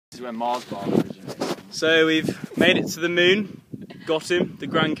is where Mars bar originates from. So we've made it to the moon, got him, the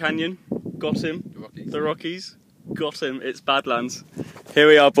Grand Canyon, got him, the Rockies, got him, it's Badlands. Here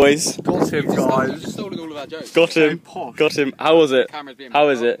we are, boys. Got him, guys. You've just stolen all of our jokes. Got him, got him. How was it? How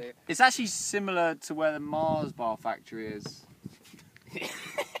is it? It's actually similar to where the Mars bar factory is.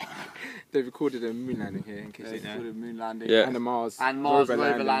 They recorded a moon landing here, in case They you know. recorded a moon landing. Yeah. And a Mars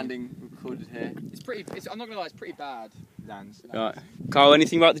rover landing recorded here. It's pretty. I'm not gonna lie. It's pretty bad. Lands. Right. Carl,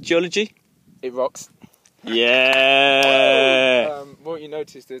 anything about the geology? It rocks. Yeah. What you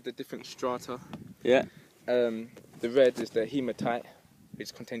notice, there's the different strata. Yeah. The red is the hematite,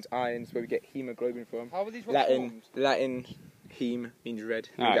 which contains ions, where we get hemoglobin from. How are these rocks formed? Latin heme means red.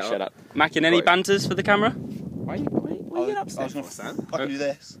 Alright, shut up. Mackin, any banters for the camera? Why are you upset for, Sam? I can do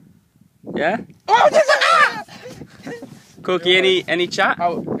this. Yeah? Cookie, any chat?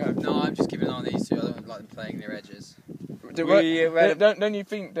 No, I'm just keeping an eye on these two. I don't like them playing near edges. Don't you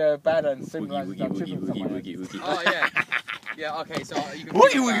think the badlands symbolises our trip and stuff like that? Oh yeah, yeah. Okay, so you can.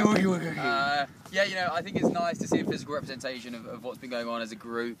 Yeah, you know, I think it's nice to see a physical representation of what's been going on as a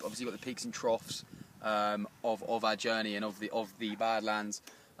group. Obviously, you've got the peaks and troughs of our journey and of the badlands.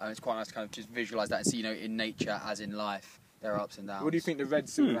 It's quite nice to kind of just visualise that and see, you know, in nature as in life, there are ups and downs. What do you think the red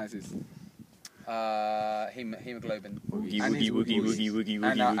symbolises? Hemoglobin.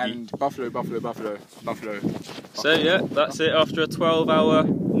 And buffalo. So yeah, that's it. After a 12-hour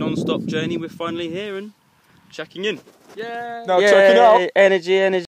non-stop journey, we're finally here and checking in. Yeah. Now checking out. Energy.